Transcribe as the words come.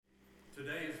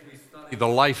the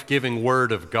life-giving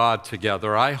Word of God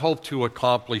together, I hope to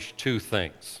accomplish two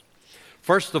things.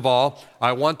 First of all,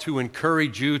 I want to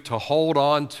encourage you to hold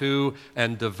on to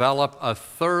and develop a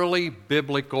thoroughly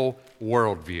biblical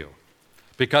worldview.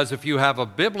 Because if you have a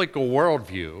biblical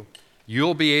worldview,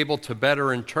 you'll be able to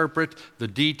better interpret the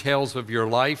details of your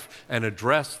life and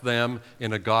address them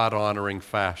in a God-honoring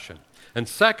fashion. And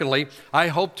secondly, I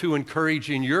hope to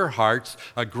encourage in your hearts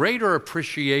a greater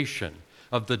appreciation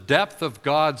of the depth of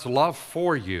God's love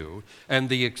for you and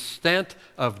the extent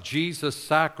of Jesus'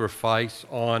 sacrifice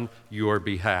on your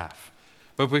behalf.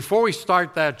 But before we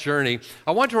start that journey,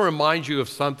 I want to remind you of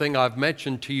something I've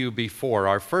mentioned to you before.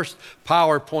 Our first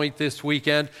PowerPoint this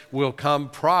weekend will come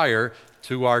prior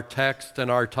to our text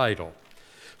and our title.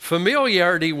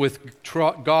 Familiarity with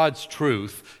God's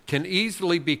truth can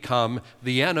easily become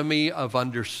the enemy of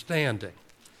understanding.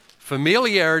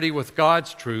 Familiarity with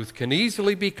God's truth can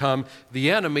easily become the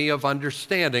enemy of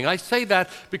understanding. I say that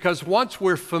because once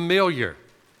we're familiar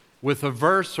with a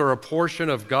verse or a portion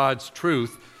of God's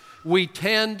truth, we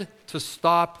tend to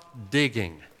stop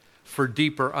digging for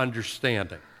deeper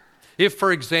understanding. If,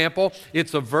 for example,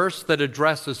 it's a verse that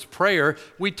addresses prayer,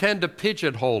 we tend to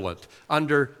pigeonhole it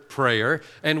under prayer,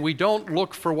 and we don't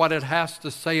look for what it has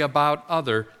to say about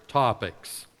other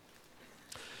topics.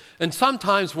 And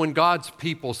sometimes when God's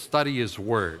people study His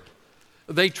Word,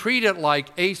 they treat it like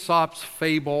Aesop's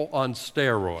fable on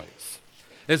steroids,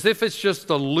 as if it's just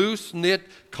a loose-knit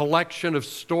collection of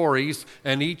stories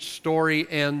and each story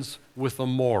ends with a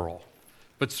moral.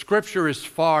 But Scripture is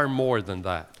far more than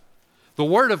that. The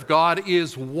Word of God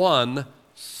is one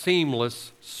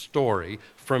seamless story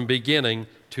from beginning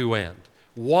to end.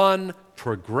 One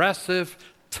progressive,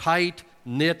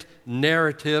 tight-knit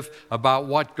narrative about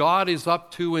what God is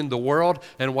up to in the world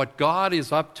and what God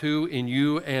is up to in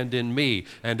you and in me.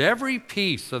 And every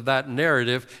piece of that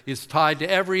narrative is tied to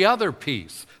every other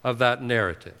piece of that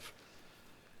narrative.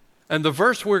 And the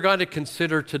verse we're going to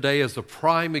consider today is a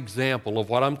prime example of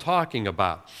what I'm talking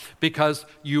about, because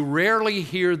you rarely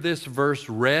hear this verse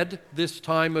read this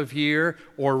time of year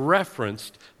or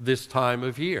referenced this time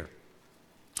of year.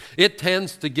 It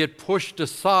tends to get pushed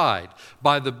aside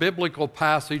by the biblical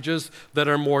passages that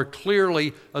are more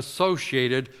clearly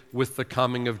associated with the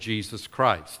coming of Jesus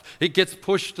Christ. It gets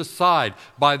pushed aside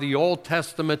by the Old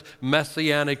Testament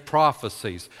messianic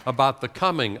prophecies about the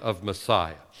coming of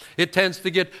Messiah. It tends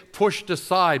to get pushed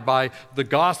aside by the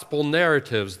gospel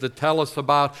narratives that tell us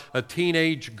about a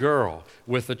teenage girl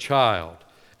with a child,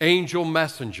 angel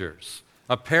messengers,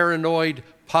 a paranoid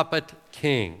puppet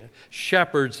king,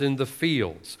 shepherds in the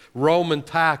fields, Roman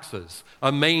taxes,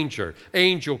 a manger,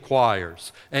 angel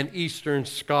choirs, and Eastern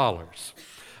scholars.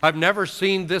 I've never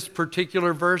seen this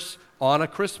particular verse on a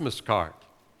Christmas card.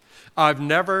 I've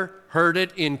never heard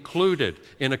it included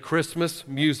in a Christmas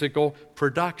musical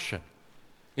production.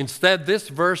 Instead, this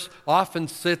verse often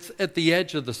sits at the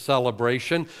edge of the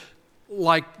celebration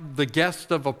like the guest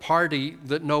of a party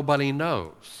that nobody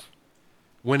knows,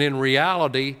 when in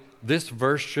reality, this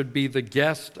verse should be the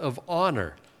guest of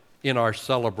honor in our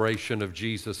celebration of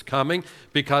Jesus coming,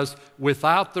 because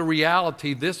without the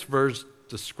reality this verse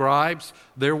describes,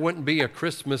 there wouldn't be a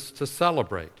Christmas to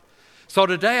celebrate. So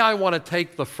today I want to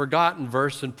take the forgotten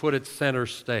verse and put it center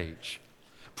stage.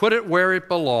 Put it where it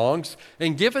belongs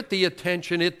and give it the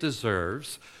attention it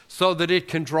deserves so that it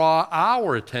can draw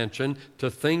our attention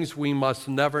to things we must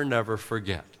never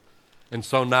forget. And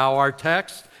so now our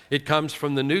text, it comes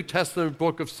from the New Testament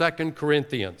book of 2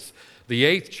 Corinthians, the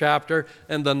 8th chapter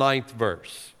and the 9th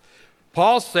verse.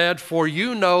 Paul said, "For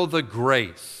you know the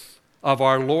grace of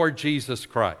our Lord Jesus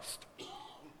Christ,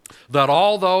 that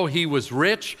although he was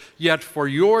rich, yet for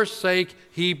your sake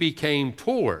he became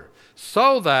poor,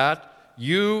 so that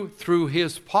you through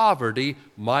his poverty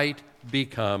might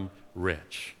become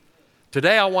rich."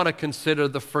 Today I want to consider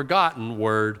the forgotten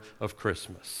word of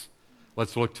Christmas.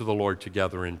 Let's look to the Lord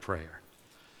together in prayer.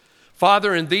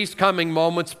 Father, in these coming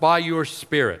moments, by your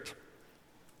Spirit,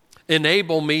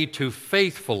 enable me to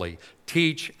faithfully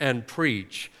teach and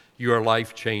preach your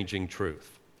life-changing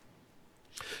truth.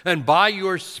 And by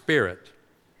your Spirit,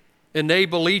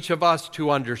 enable each of us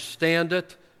to understand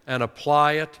it and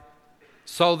apply it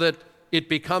so that it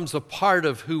becomes a part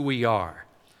of who we are,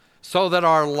 so that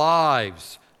our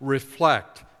lives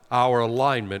reflect our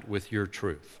alignment with your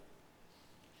truth.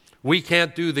 We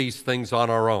can't do these things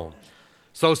on our own.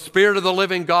 So, Spirit of the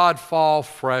living God, fall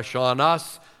fresh on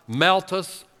us, melt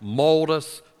us, mold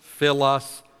us, fill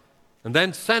us, and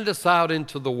then send us out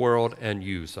into the world and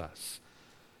use us.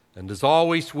 And as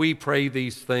always, we pray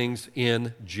these things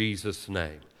in Jesus'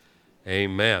 name.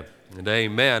 Amen and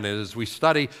amen. And as we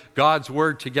study God's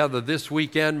Word together this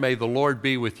weekend, may the Lord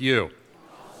be with you.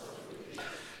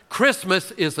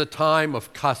 Christmas is a time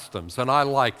of customs, and I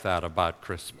like that about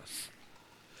Christmas.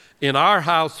 In our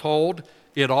household,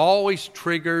 it always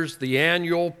triggers the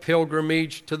annual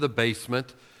pilgrimage to the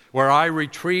basement where I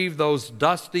retrieve those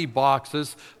dusty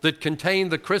boxes that contain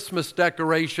the Christmas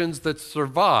decorations that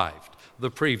survived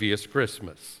the previous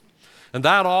Christmas. And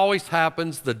that always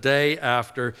happens the day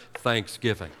after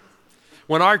Thanksgiving.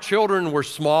 When our children were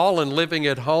small and living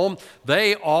at home,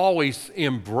 they always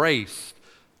embraced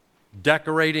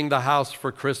decorating the house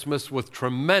for Christmas with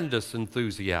tremendous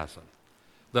enthusiasm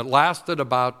that lasted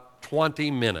about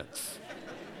 20 minutes.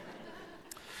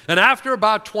 And after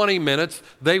about 20 minutes,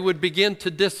 they would begin to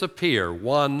disappear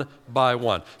one by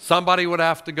one. Somebody would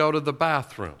have to go to the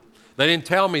bathroom. They didn't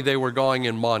tell me they were going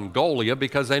in Mongolia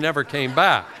because they never came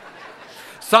back.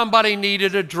 Somebody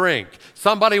needed a drink.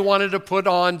 Somebody wanted to put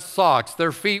on socks.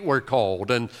 Their feet were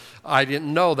cold, and I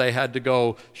didn't know they had to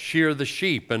go shear the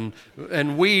sheep and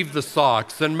weave the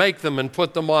socks and make them and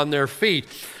put them on their feet.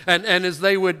 And as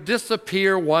they would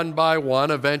disappear one by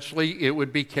one, eventually it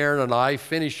would be Karen and I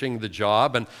finishing the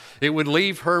job, and it would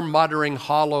leave her muttering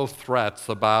hollow threats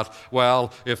about,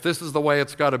 well, if this is the way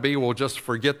it's got to be, we'll just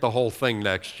forget the whole thing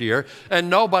next year. And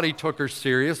nobody took her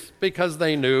serious because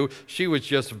they knew she was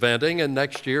just venting, and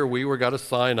next year we were going to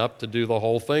sign up to do the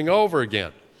whole thing over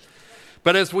again.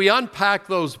 But as we unpacked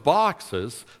those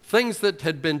boxes, things that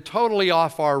had been totally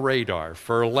off our radar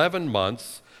for 11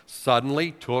 months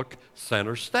suddenly took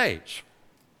center stage.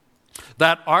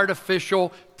 That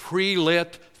artificial,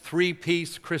 pre-lit,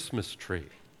 three-piece Christmas tree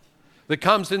that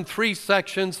comes in 3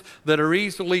 sections that are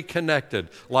easily connected,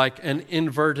 like an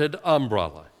inverted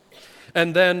umbrella.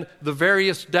 And then the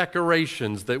various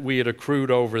decorations that we had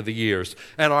accrued over the years,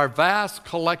 and our vast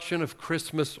collection of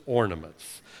Christmas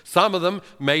ornaments. Some of them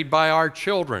made by our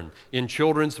children in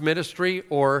children's ministry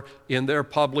or in their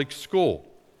public school.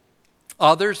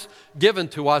 Others given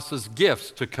to us as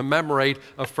gifts to commemorate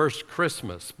a first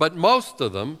Christmas. But most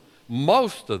of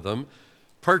them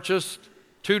purchased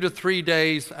 2 to 3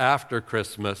 days after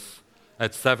Christmas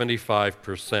at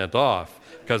 75% off,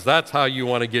 because that's how you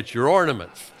want to get your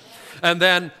ornaments. And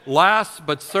then last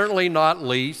but certainly not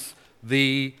least,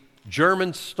 the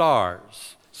German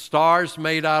stars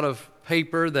made out of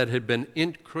paper that had been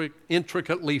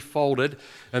intricately folded,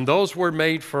 and those were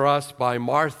made for us by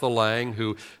Martha Lang,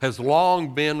 who has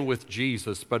long been with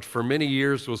Jesus, but for many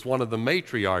years was one of the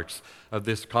matriarchs of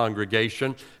this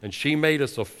congregation, and she made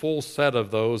us a full set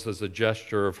of those as a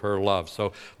gesture of her love.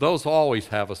 So those always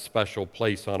have a special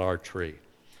place on our tree.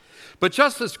 But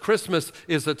just as Christmas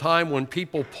is a time when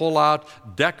people pull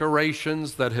out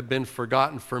decorations that have been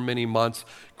forgotten for many months,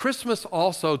 Christmas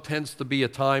also tends to be a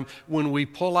time when we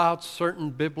pull out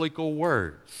certain biblical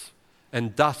words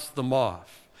and dust them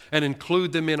off and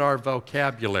include them in our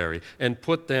vocabulary and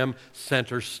put them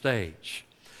center stage.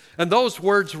 And those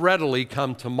words readily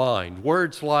come to mind.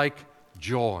 Words like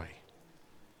joy,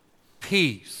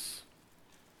 peace,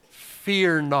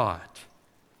 fear not.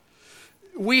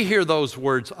 We hear those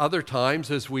words other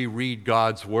times as we read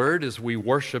God's Word, as we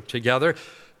worship together,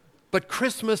 but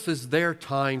Christmas is their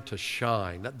time to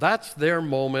shine. That's their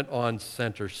moment on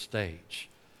center stage.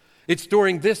 It's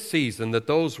during this season that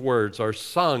those words are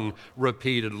sung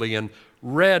repeatedly and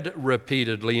read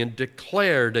repeatedly and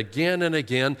declared again and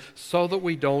again so that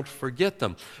we don't forget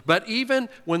them. But even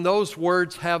when those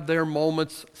words have their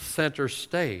moments center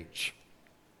stage,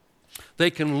 they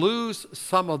can lose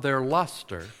some of their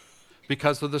luster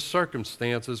because of the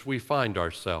circumstances we find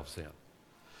ourselves in.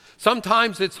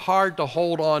 Sometimes it's hard to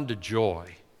hold on to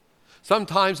joy.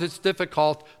 Sometimes it's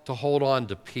difficult to hold on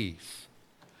to peace.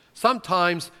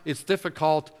 Sometimes it's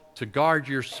difficult to guard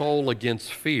your soul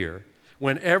against fear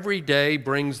when every day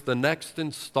brings the next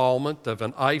installment of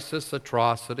an ISIS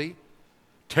atrocity,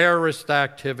 terrorist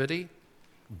activity,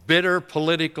 bitter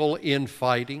political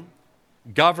infighting,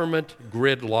 government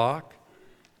gridlock,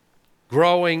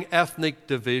 growing ethnic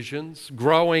divisions,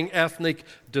 growing ethnic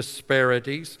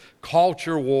disparities,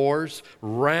 culture wars,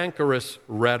 rancorous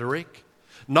rhetoric,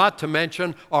 not to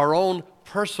mention our own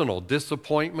personal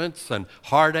disappointments and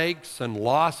heartaches and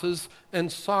losses and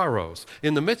sorrows.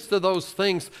 In the midst of those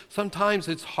things, sometimes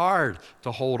it's hard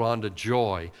to hold on to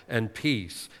joy and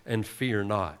peace and fear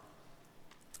not.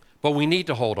 But we need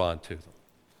to hold on to them.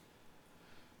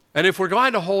 And if we're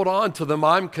going to hold on to them,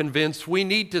 I'm convinced we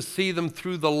need to see them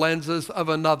through the lenses of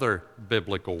another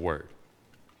biblical word.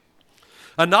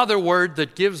 Another word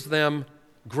that gives them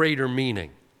greater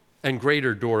meaning and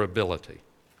greater durability.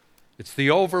 It's the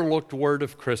overlooked word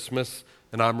of Christmas,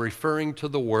 and I'm referring to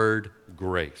the word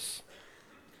grace.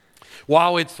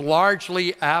 While it's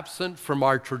largely absent from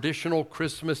our traditional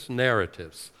Christmas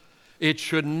narratives, It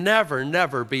should never,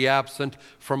 never be absent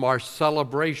from our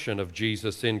celebration of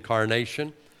Jesus'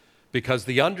 incarnation, because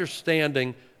the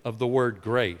understanding of the word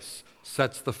grace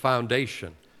sets the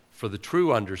foundation for the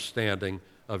true understanding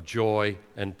of joy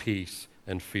and peace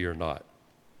and fear not.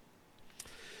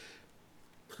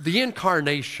 The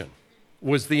incarnation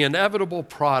was the inevitable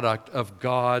product of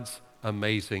God's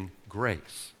amazing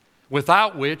grace,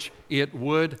 without which it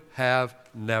would have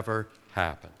never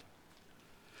happened.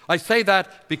 I say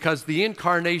that because the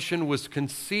incarnation was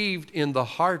conceived in the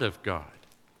heart of God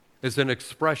as an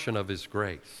expression of His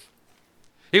grace.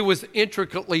 It was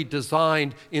intricately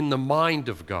designed in the mind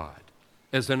of God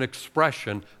as an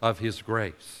expression of His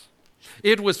grace.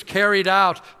 It was carried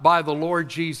out by the Lord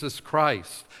Jesus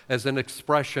Christ as an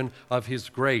expression of His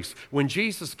grace. When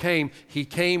Jesus came, He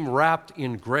came wrapped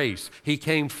in grace. He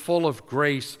came full of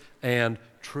grace and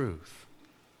truth.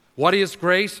 What is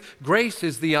grace? Grace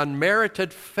is the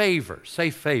unmerited favor. Say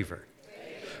favor.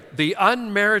 The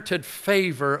unmerited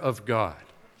favor of God.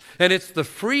 And it's the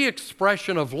free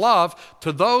expression of love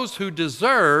to those who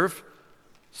deserve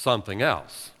something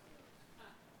else.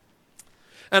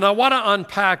 And I want to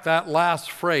unpack that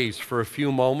last phrase for a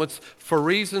few moments for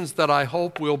reasons that I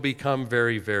hope will become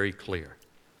very, very clear.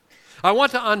 I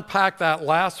want to unpack that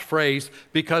last phrase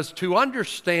because to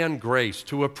understand grace,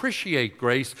 to appreciate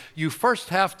grace, you first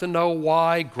have to know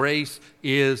why grace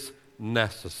is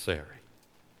necessary.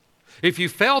 If you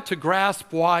fail to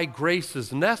grasp why grace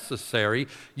is necessary,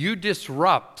 you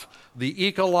disrupt the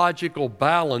ecological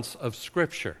balance of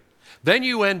Scripture. Then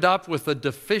you end up with a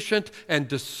deficient and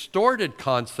distorted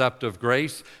concept of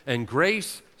grace, and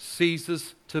grace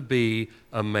ceases to be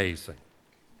amazing.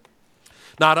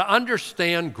 Now, to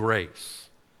understand grace,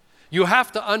 you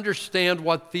have to understand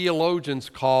what theologians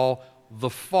call the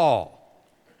fall.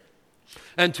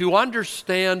 And to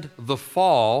understand the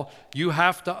fall, you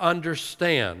have to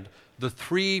understand the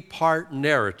three-part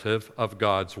narrative of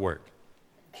God's Word.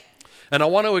 And I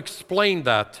want to explain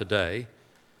that today.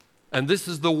 And this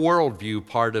is the worldview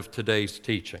part of today's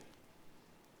teaching.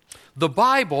 The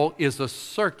Bible is a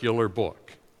circular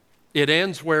book. It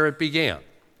ends where it began,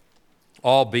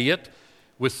 albeit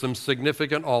with some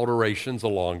significant alterations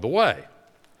along the way.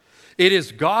 It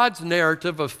is God's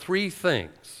narrative of three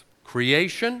things: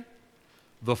 creation,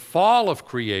 the fall of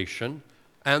creation,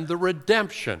 and the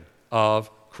redemption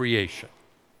of creation.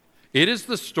 It is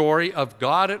the story of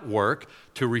God at work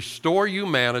to restore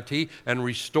humanity and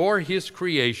restore His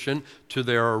creation to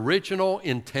their original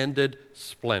intended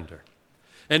splendor.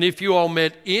 And if you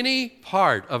omit any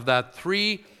part of that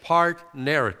three-part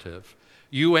narrative,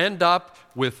 you end up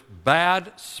with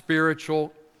bad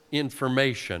spiritual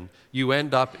information. You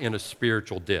end up in a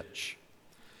spiritual ditch.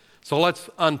 So let's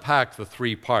unpack the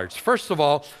three parts. First of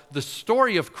all, the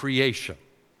story of creation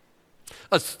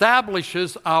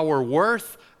establishes our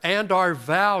worth and our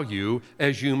value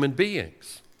as human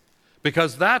beings,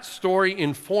 because that story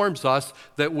informs us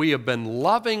that we have been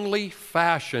lovingly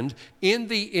fashioned in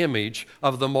the image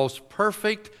of the most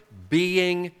perfect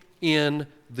being in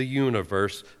the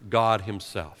universe, God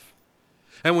Himself.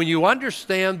 And when you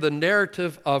understand the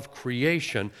narrative of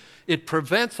creation, it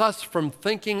prevents us from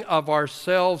thinking of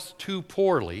ourselves too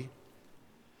poorly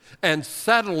and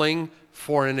settling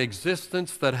for an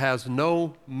existence that has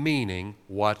no meaning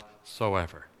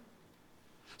whatsoever.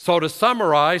 So to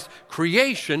summarize,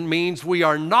 creation means we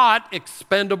are not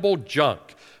expendable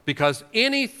junk, because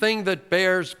anything that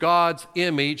bears God's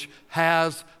image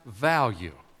has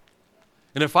value.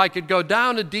 And if I could go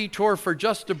down a detour for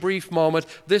just a brief moment,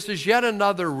 this is yet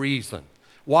another reason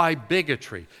why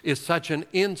bigotry is such an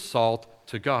insult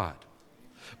to God.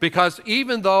 Because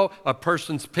even though a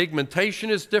person's pigmentation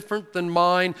is different than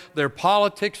mine, their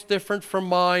politics different from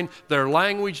mine, their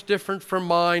language different from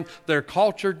mine, their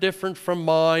culture different from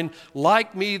mine,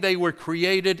 like me, they were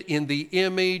created in the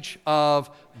image of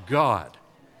God.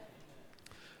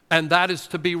 And that is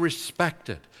to be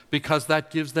respected, because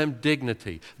that gives them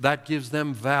dignity, that gives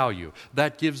them value,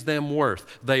 that gives them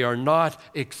worth. They are not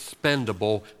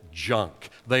expendable junk.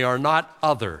 They are not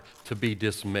other to be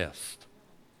dismissed.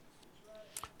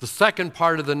 The second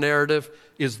part of the narrative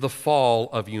is the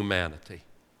fall of humanity.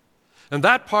 And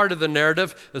that part of the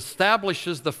narrative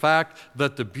establishes the fact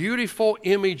that the beautiful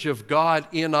image of God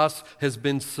in us has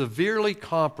been severely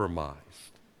compromised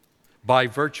by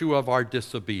virtue of our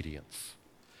disobedience.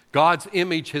 God's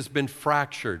image has been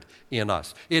fractured in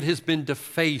us. It has been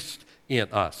defaced in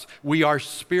us. We are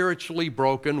spiritually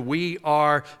broken. We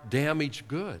are damaged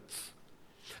goods.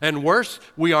 And worse,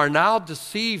 we are now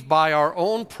deceived by our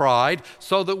own pride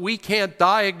so that we can't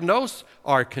diagnose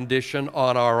our condition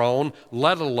on our own,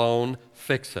 let alone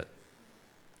fix it.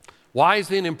 Why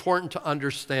is it important to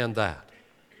understand that?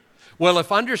 Well,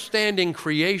 if understanding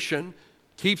creation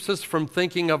keeps us from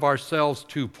thinking of ourselves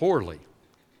too poorly,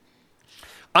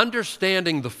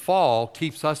 understanding the fall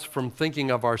keeps us from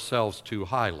thinking of ourselves too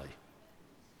highly.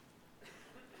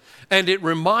 And it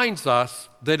reminds us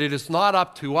that it is not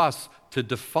up to us to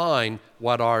define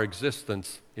what our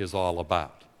existence is all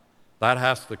about. That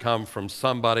has to come from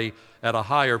somebody at a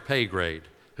higher pay grade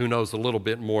who knows a little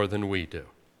bit more than we do.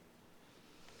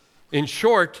 In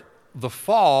short, the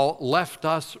fall left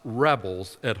us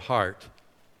rebels at heart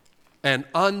and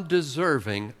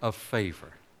undeserving of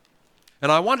favor.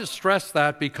 And I want to stress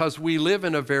that because we live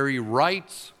in a very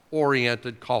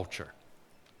rights-oriented culture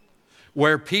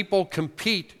where people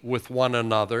compete with one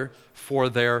another for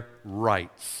their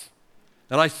rights.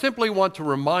 And I simply want to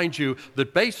remind you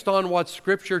that based on what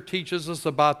Scripture teaches us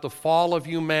about the fall of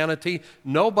humanity,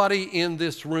 nobody in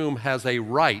this room has a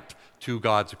right to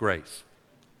God's grace.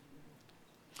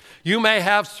 You may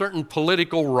have certain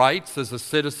political rights as a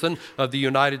citizen of the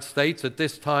United States at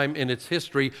this time in its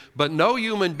history, but no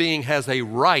human being has a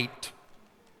right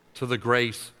to the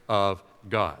grace of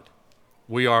God.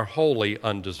 We are wholly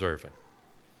undeserving.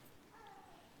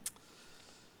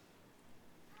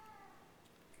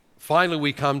 Finally,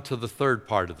 we come to the third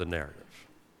part of the narrative,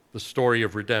 the story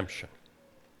of redemption.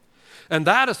 And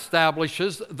that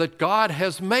establishes that God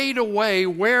has made a way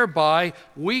whereby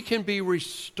we can be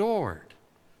restored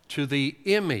to the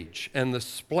image and the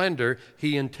splendor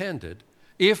He intended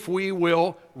if we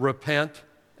will repent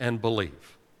and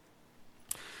believe.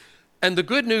 And the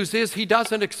good news is He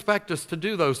doesn't expect us to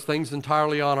do those things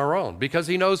entirely on our own because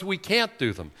He knows we can't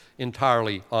do them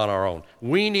entirely on our own.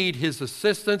 We need His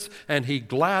assistance, and He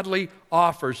gladly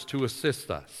offers to assist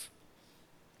us.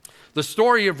 The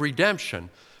story of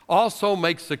redemption also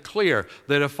makes it clear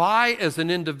that if I, as an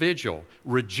individual,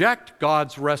 reject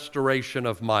God's restoration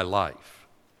of my life,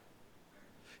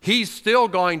 He's still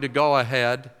going to go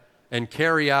ahead and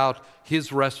carry out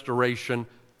His restoration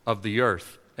of the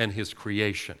earth and His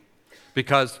creation.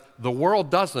 Because the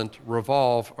world doesn't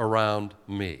revolve around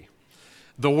me.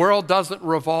 The world doesn't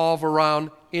revolve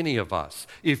around any of us.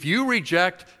 If you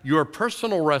reject your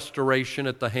personal restoration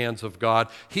at the hands of God,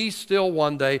 He still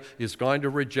one day is going to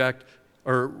reject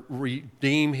or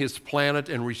redeem His planet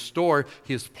and restore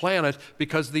His planet,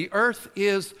 because the earth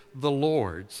is the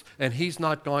Lord's and He's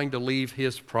not going to leave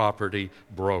His property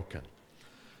broken.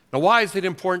 Now, why is it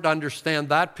important to understand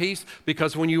that piece?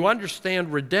 Because when you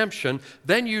understand redemption,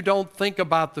 then you don't think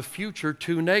about the future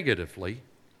too negatively,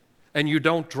 and you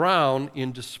don't drown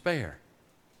in despair.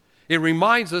 It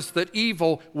reminds us that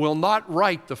evil will not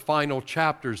write the final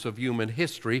chapters of human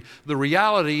history. The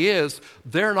reality is,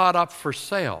 they're not up for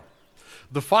sale.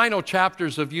 The final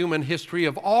chapters of human history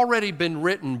have already been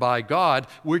written by God.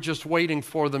 We're just waiting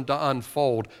for them to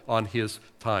unfold on His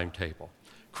timetable.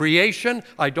 Creation,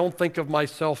 I don't think of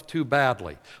myself too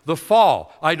badly. The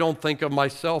fall, I don't think of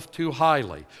myself too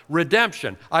highly.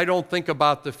 Redemption, I don't think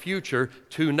about the future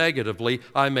too negatively.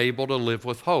 I'm able to live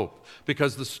with hope.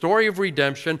 Because the story of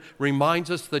redemption reminds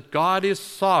us that God is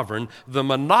sovereign. The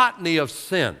monotony of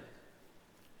sin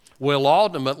will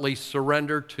ultimately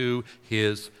surrender to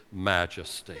His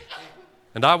majesty.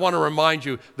 And I want to remind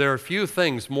you, there are few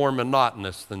things more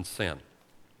monotonous than sin.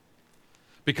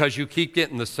 Because you keep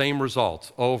getting the same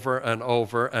results over and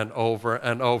over and over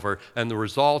and over, and the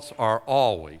results are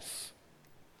always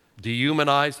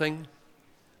dehumanizing,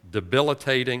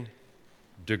 debilitating,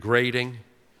 degrading,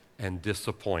 and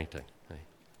disappointing.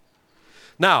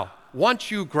 Now,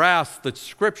 once you grasp that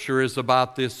Scripture is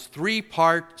about this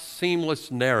three-part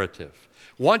seamless narrative,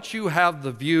 once you have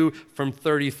the view from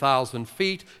 30,000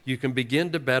 feet, you can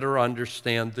begin to better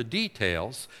understand the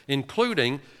details,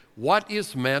 including what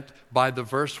is meant by the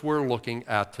verse we're looking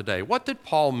at today. What did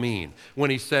Paul mean when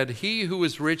he said, "He who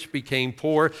is rich became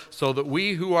poor so that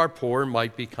we who are poor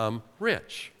might become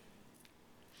rich"?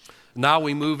 Now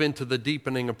we move into the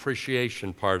deepening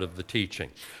appreciation part of the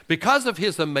teaching. Because of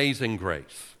His amazing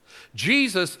grace,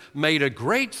 Jesus made a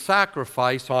great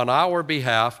sacrifice on our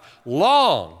behalf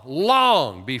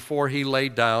long before He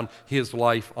laid down His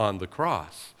life on the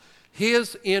cross.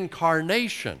 His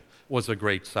incarnation was a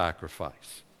great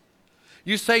sacrifice.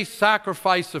 You say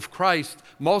sacrifice of Christ,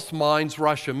 most minds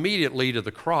rush immediately to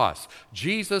the cross.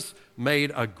 Jesus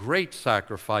made a great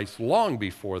sacrifice long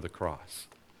before the cross.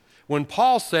 When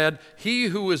Paul said, "He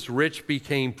who is rich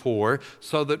became poor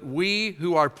so that we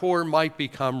who are poor might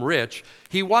become rich,"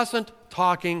 he wasn't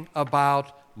talking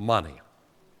about money.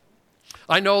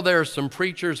 I know there are some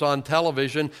preachers on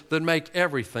television that make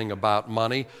everything about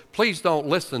money. Please don't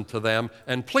listen to them,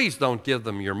 and please don't give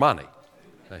them your money.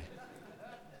 Okay?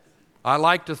 I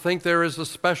like to think there is a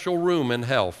special room in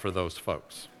hell for those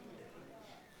folks.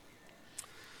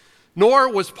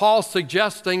 Nor was Paul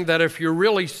suggesting that if you're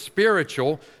really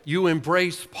spiritual, you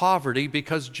embrace poverty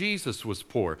because Jesus was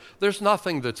poor. There's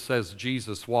nothing that says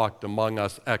Jesus walked among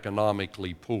us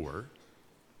economically poor.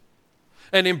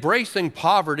 And embracing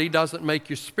poverty doesn't make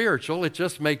you spiritual, it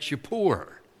just makes you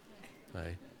poor.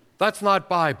 Okay? That's not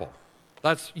Bible.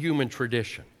 That's human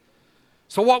tradition.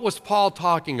 So what was Paul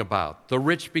talking about? The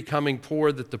rich becoming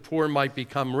poor, that the poor might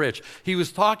become rich. He was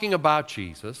talking about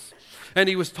Jesus, and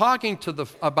he was talking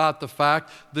about the fact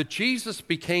that Jesus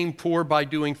became poor by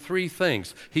doing three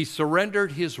things. He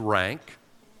surrendered his rank,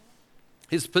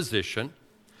 his position,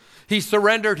 he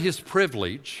surrendered his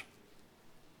privilege,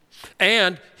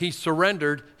 and he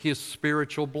surrendered his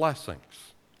spiritual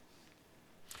blessings.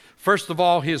 First of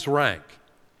all, his rank.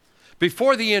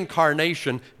 Before the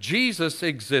incarnation, Jesus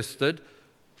existed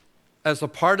as a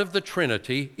part of the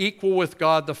Trinity, equal with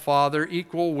God the Father,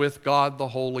 equal with God the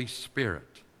Holy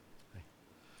Spirit.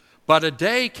 But a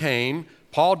day came,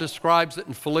 Paul describes it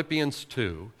in Philippians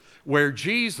 2, where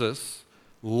Jesus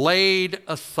laid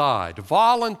aside,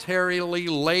 voluntarily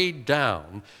laid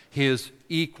down his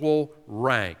equal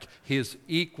rank, his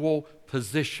equal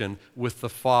position with the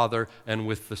Father and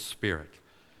with the Spirit.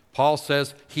 Paul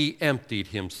says he emptied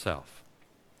himself.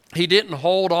 He didn't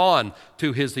hold on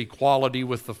to his equality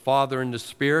with the Father and the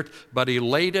Spirit, but he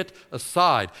laid it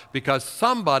aside because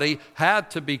somebody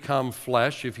had to become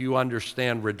flesh, if you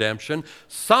understand redemption.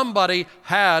 Somebody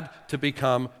had to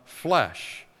become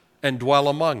flesh and dwell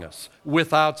among us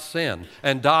without sin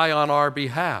and die on our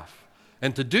behalf.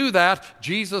 And to do that,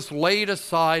 Jesus laid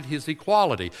aside his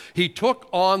equality. He took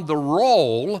on the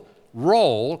role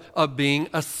of being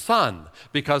a son,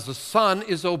 because a son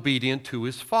is obedient to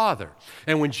his father.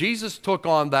 And when Jesus took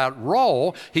on that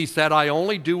role, he said, I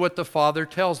only do what the Father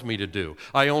tells me to do.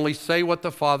 I only say what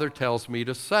the Father tells me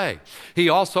to say. He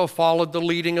also followed the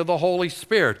leading of the Holy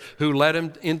Spirit, who led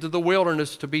him into the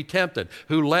wilderness to be tempted,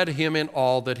 who led him in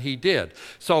all that he did.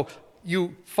 So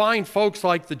you find folks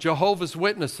like the Jehovah's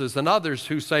Witnesses and others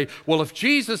who say, well, if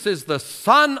Jesus is the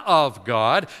Son of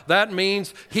God, that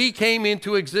means he came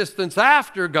into existence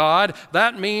after God.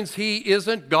 That means he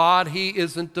isn't God, he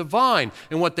isn't divine.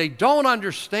 And what they don't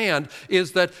understand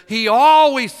is that he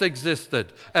always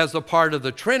existed as a part of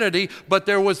the Trinity, but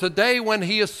there was a day when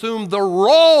he assumed the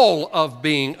role of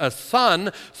being a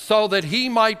son so that he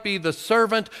might be the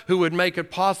servant who would make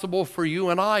it possible for you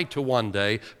and I to one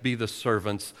day be the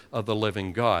servants of the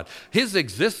living God. His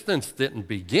existence didn't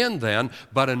begin then,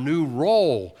 but a new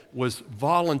role was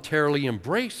voluntarily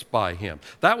embraced by him.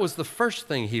 That was the first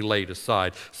thing he laid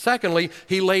aside. Secondly,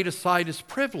 he laid aside his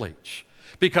privilege,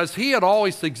 because he had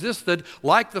always existed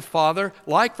like the Father,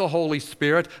 like the Holy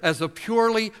Spirit, as a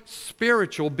purely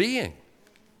spiritual being.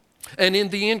 And in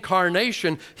the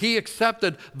incarnation, he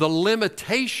accepted the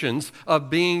limitations of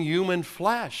being human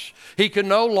flesh. He could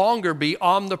no longer be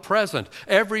omnipresent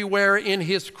everywhere in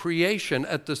his creation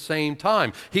at the same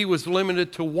time. He was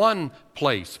limited to one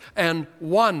place and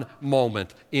one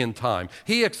moment in time.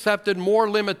 He accepted more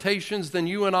limitations than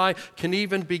you and I can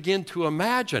even begin to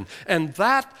imagine. And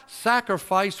that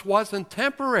sacrifice wasn't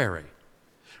temporary.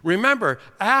 Remember,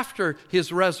 after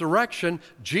his resurrection,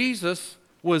 Jesus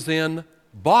was in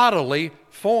bodily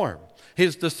form.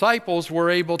 His disciples were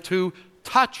able to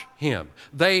touch him.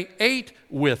 They ate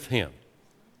with him.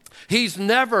 He's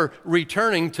never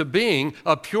returning to being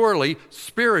a purely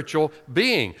spiritual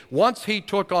being. Once he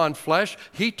took on flesh,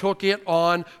 he took it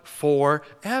on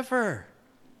forever.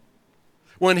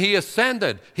 When he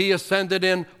ascended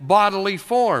in bodily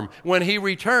form. When he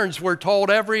returns, we're told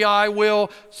every eye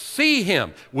will see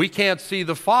him. We can't see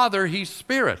the Father, he's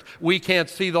spirit. We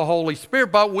can't see the Holy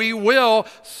Spirit, but we will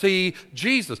see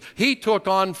Jesus. He took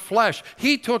on flesh.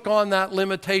 He took on that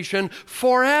limitation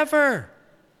forever.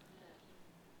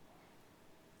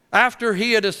 After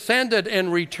he had ascended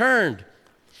and returned,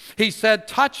 he said,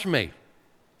 touch me.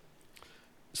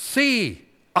 See,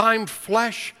 I'm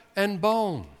flesh and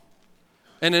bone.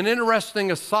 And an interesting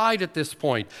aside at this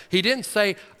point, he didn't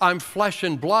say, I'm flesh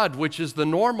and blood, which is the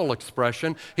normal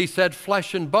expression. He said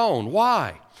flesh and bone.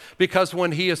 Why? Because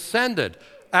when he ascended,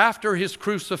 after his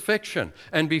crucifixion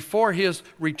and before his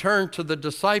return to the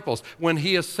disciples, when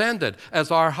he ascended as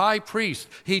our high priest,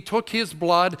 he took his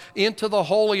blood into the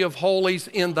Holy of Holies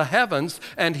in the heavens,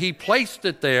 and he placed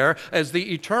it there as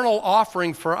the eternal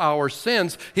offering for our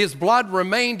sins. His blood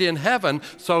remained in heaven,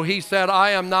 so he said,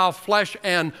 I am now flesh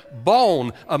and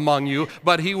bone among you,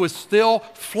 but he was still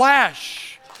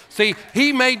flesh. See,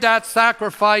 he made that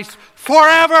sacrifice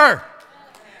forever.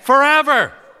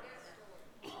 Forever.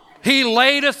 He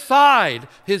laid aside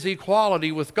his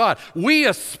equality with God. We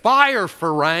aspire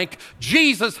for rank.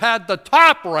 Jesus had the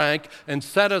top rank and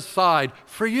set aside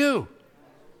for you.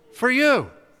 For you.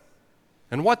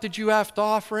 And what did you have to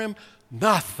offer him?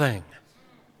 Nothing.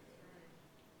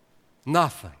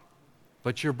 Nothing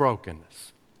but your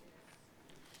brokenness.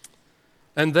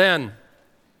 And then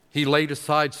he laid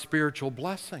aside spiritual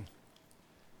blessing.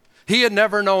 He had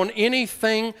never known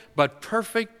anything but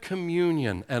perfect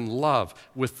communion and love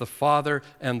with the Father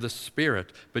and the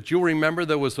Spirit. But you'll remember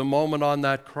there was a moment on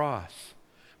that cross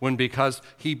when, because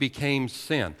he became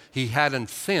sin, he hadn't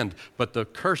sinned, but the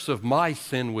curse of my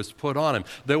sin was put on him.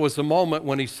 There was a moment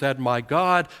when he said, my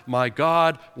God,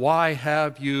 why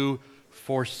have you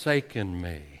forsaken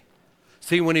me?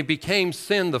 See, when he became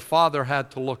sin, the Father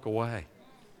had to look away.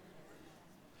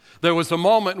 There was a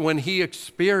moment when he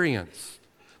experienced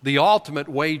the ultimate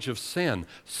wage of sin,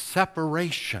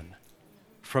 separation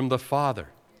from the Father.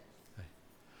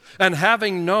 And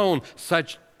having known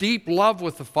such deep love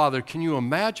with the Father, can you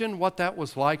imagine what that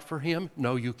was like for him?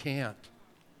 No, you can't.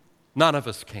 None of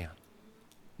us can.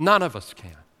 None of us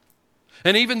can.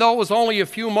 And even though it was only a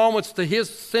few moments to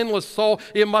his sinless soul,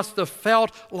 it must have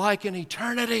felt like an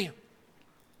eternity.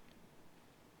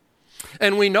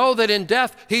 And we know that in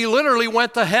death, he literally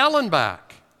went to hell and back.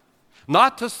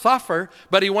 Not to suffer,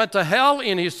 but he went to hell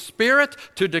in his spirit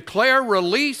to declare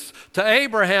release to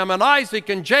Abraham and Isaac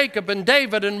and Jacob and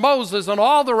David and Moses and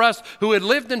all the rest who had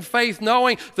lived in faith,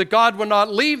 knowing that God would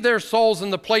not leave their souls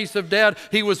in the place of dead.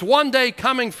 He was one day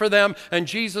coming for them, and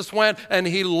Jesus went and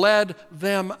he led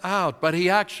them out. But he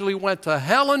actually went to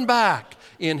hell and back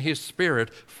in his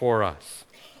spirit for us.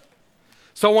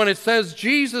 So when it says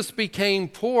Jesus became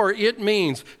poor, it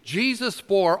means Jesus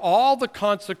bore all the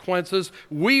consequences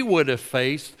we would have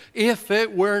faced if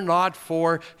it were not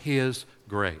for his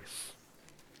grace.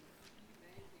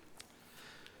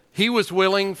 He was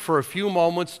willing for a few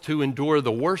moments to endure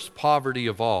the worst poverty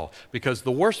of all, because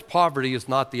the worst poverty is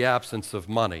not the absence of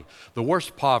money. The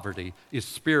worst poverty is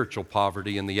spiritual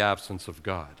poverty in the absence of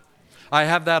God. I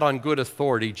have that on good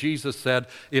authority. Jesus said,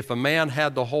 if a man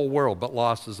had the whole world but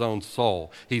lost his own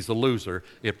soul, he's a loser.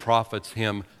 It profits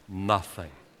him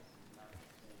nothing.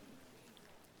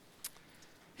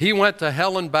 He went to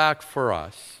hell and back for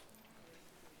us.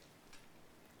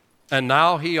 And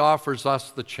now he offers us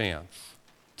the chance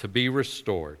to be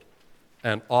restored.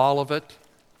 And all of it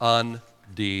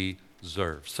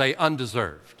undeserved. Say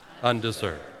undeserved.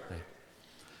 Undeserved.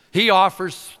 He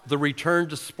offers the return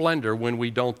to splendor when we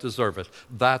don't deserve it.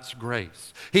 That's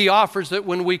grace. He offers it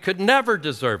when we could never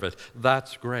deserve it.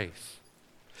 That's grace.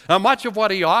 Now, much of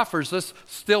what he offers us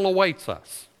still awaits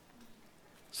us.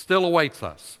 Still awaits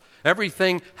us.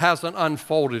 Everything hasn't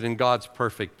unfolded in God's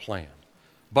perfect plan.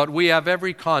 But we have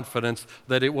every confidence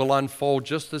that it will unfold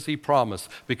just as he promised.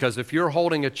 Because if you're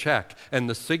holding a check and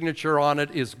the signature on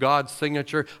it is God's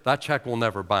signature, that check will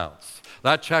never bounce.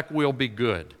 That check will be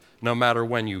good, no matter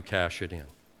when you cash it in.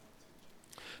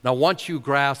 Now, once you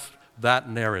grasp that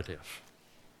narrative,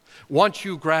 once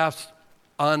you grasp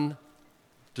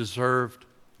undeserved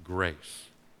grace,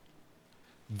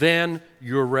 then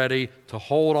you're ready to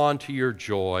hold on to your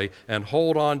joy and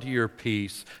hold on to your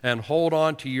peace and hold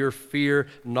on to your fear,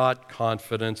 not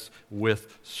confidence,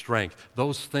 with strength.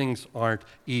 Those things aren't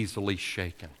easily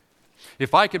shaken.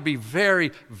 If I could be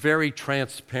very, very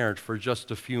transparent for just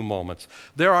a few moments,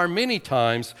 there are many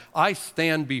times I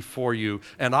stand before you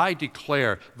and I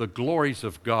declare the glories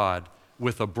of God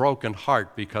with a broken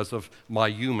heart because of my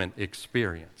human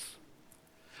experience.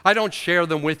 I don't share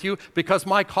them with you because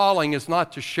my calling is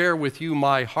not to share with you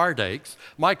my heartaches.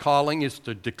 My calling is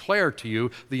to declare to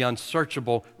you the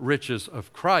unsearchable riches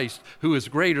of Christ, who is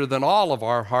greater than all of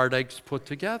our heartaches put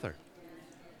together.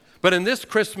 But in this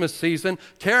Christmas season,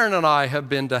 Karen and I have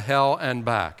been to hell and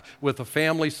back with a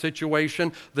family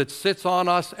situation that sits on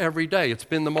us every day. It's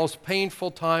been the most painful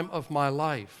time of my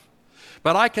life.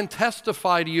 But I can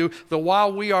testify to you that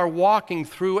while we are walking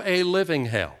through a living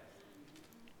hell,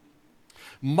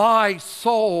 my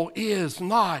soul is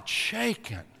not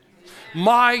shaken.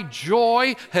 My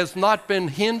joy has not been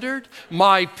hindered.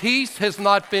 My peace has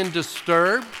not been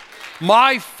disturbed.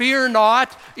 My fear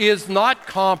not is not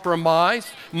compromised.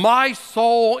 My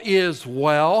soul is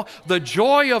well. The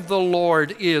joy of the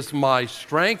Lord is my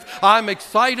strength. I'm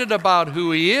excited about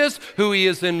who He is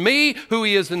in me, who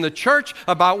He is in the church,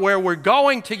 about where we're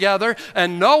going together,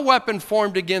 and no weapon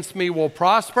formed against me will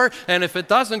prosper. And if it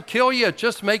doesn't kill you, it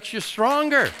just makes you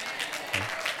stronger.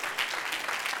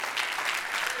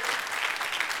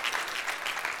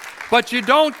 But you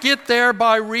don't get there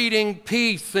by reading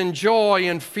peace and joy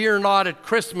and fear not at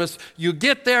Christmas. You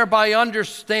get there by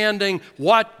understanding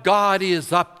what God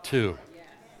is up to,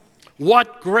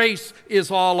 what grace is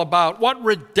all about, what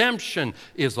redemption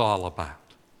is all about.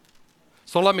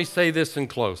 So let me say this in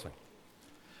closing.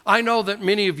 I know that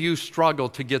many of you struggle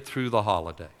to get through the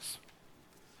holidays.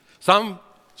 Some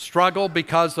struggle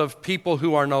because of people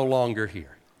who are no longer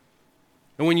here.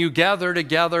 And when you gather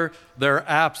together, their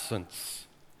absence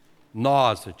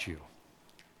gnaws at you.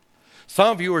 Some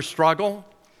of you are struggle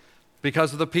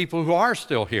because of the people who are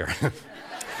still here.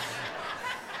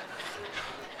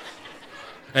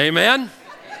 Amen?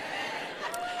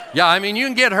 Yeah, I mean, you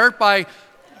can get hurt by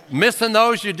missing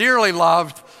those you dearly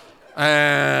loved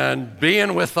and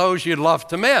being with those you'd love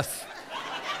to miss.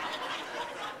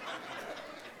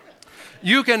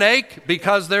 You can ache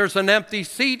because there's an empty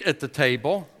seat at the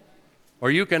table, or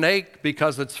you can ache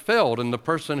because it's filled and the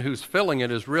person who's filling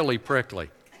it is really prickly.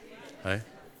 Okay?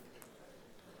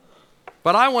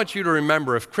 But I want you to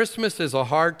remember, if Christmas is a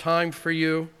hard time for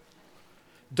you,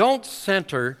 don't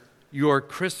center your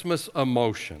Christmas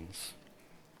emotions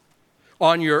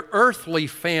on your earthly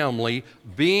family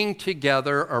being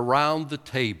together around the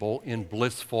table in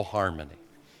blissful harmony.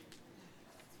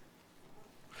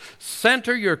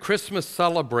 Center your Christmas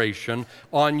celebration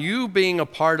on you being a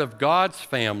part of God's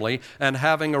family and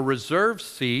having a reserved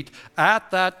seat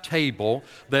at that table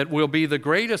that will be the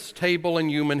greatest table in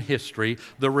human history,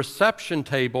 the reception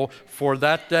table for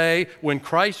that day when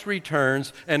Christ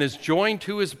returns and is joined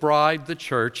to his bride, the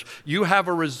church. You have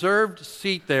a reserved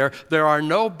seat there. There are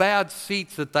no bad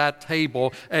seats at that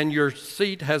table, and your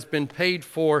seat has been paid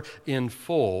for in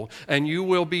full. And you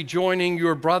will be joining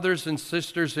your brothers and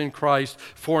sisters in Christ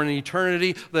for an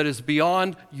eternity that is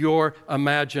beyond your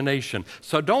imagination.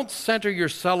 So don't center your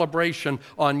celebration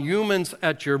on humans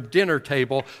at your dinner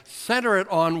table. Center it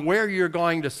on where you're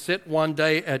going to sit one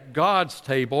day at God's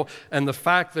table and the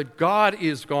fact that God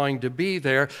is going to be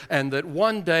there and that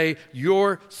one day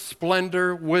your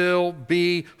splendor will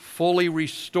be fully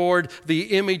restored.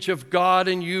 The image of God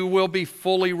in you will be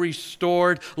fully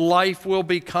restored. Life will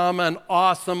become an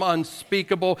awesome,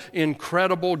 unspeakable,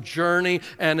 incredible journey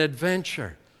and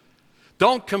adventure.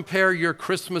 Don't compare your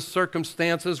Christmas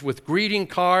circumstances with greeting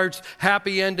cards,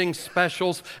 happy ending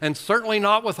specials, and certainly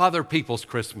not with other people's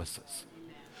Christmases.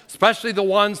 Especially the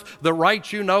ones that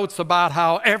write you notes about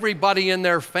how everybody in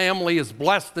their family is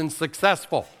blessed and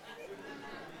successful.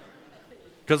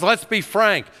 Because let's be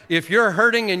frank, if you're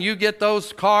hurting and you get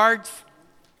those cards,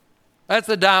 that's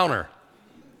a downer,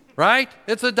 right?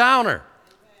 It's a downer.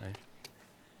 Okay?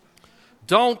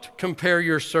 Don't compare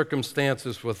your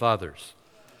circumstances with others.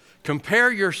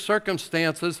 Compare your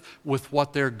circumstances with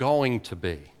what they're going to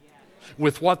be.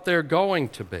 With what they're going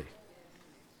to be.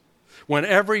 When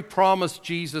every promise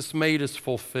Jesus made is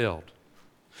fulfilled.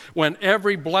 When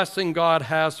every blessing God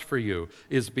has for you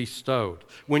is bestowed.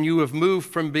 When you have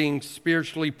moved from being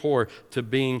spiritually poor to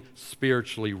being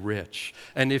spiritually rich.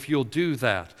 And if you'll do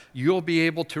that, you'll be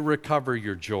able to recover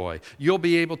your joy. You'll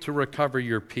be able to recover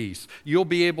your peace. You'll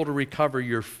be able to recover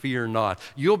your fear not.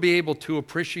 You'll be able to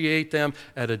appreciate them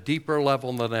at a deeper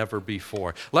level than ever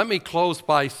before. Let me close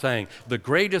by saying the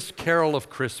greatest carol of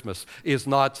Christmas is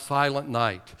not Silent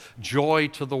Night, Joy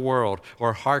to the World,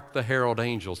 or Hark the Herald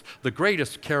Angels. The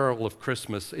greatest carol of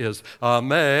Christmas is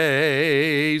Amazing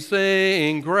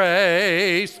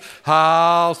Grace,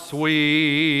 how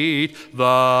sweet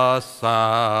the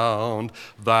sound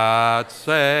that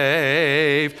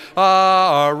saved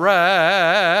a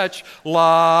wretch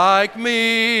like me.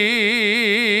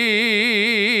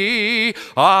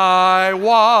 I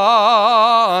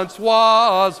once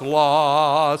was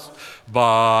lost,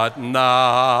 but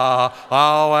now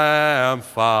am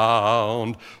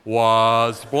found,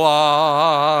 was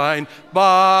blind,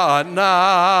 but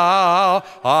now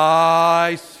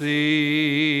I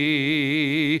see.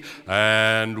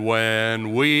 And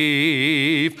when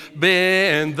we've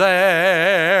been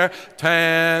there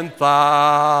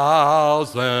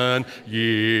 10,000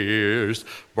 years,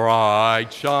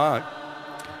 bright shining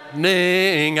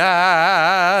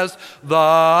as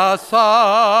the sun,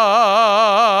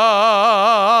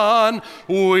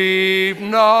 we've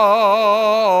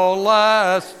no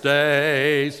less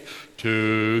days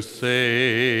to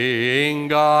sing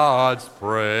God's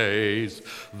praise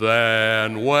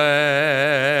than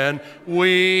when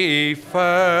we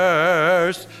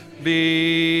first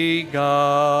begun.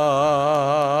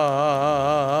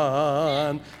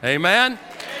 Amen?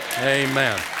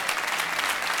 Amen.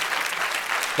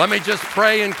 Let me just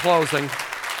pray in closing.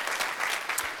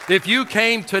 If you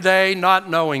came today not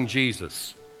knowing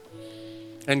Jesus,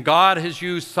 and God has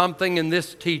used something in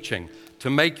this teaching to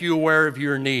make you aware of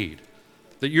your need,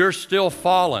 that you're still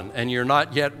fallen and you're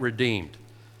not yet redeemed.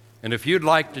 And if you'd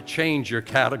like to change your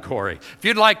category, if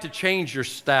you'd like to change your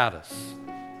status,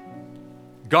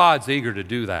 God's eager to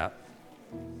do that.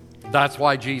 That's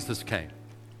why Jesus came.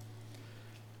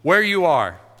 Where you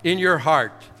are, in your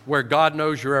heart, where God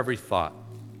knows your every thought,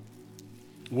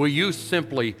 will you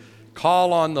simply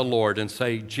call on the Lord and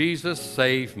say, Jesus,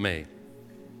 save me.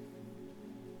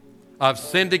 I've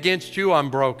sinned against you, I'm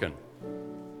broken.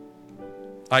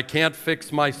 I can't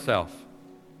fix myself.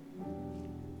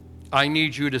 I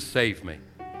need you to save me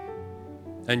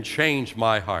and change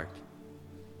my heart.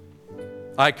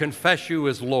 I confess you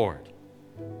as Lord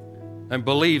and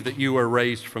believe that you were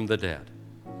raised from the dead.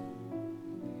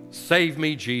 Save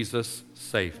me, Jesus,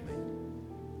 save me.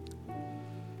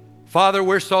 Father,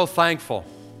 we're so thankful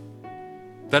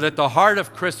that at the heart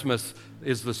of Christmas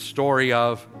is the story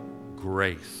of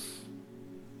grace.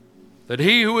 That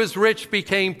he who is rich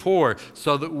became poor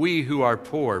so that we who are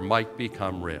poor might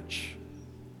become rich.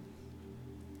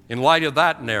 In light of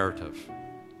that narrative,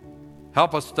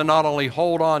 help us to not only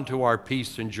hold on to our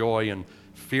peace and joy and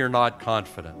fear not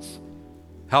confidence,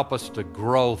 help us to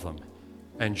grow them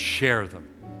and share them.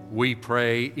 We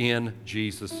pray in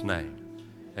Jesus' name.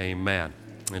 Amen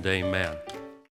and amen.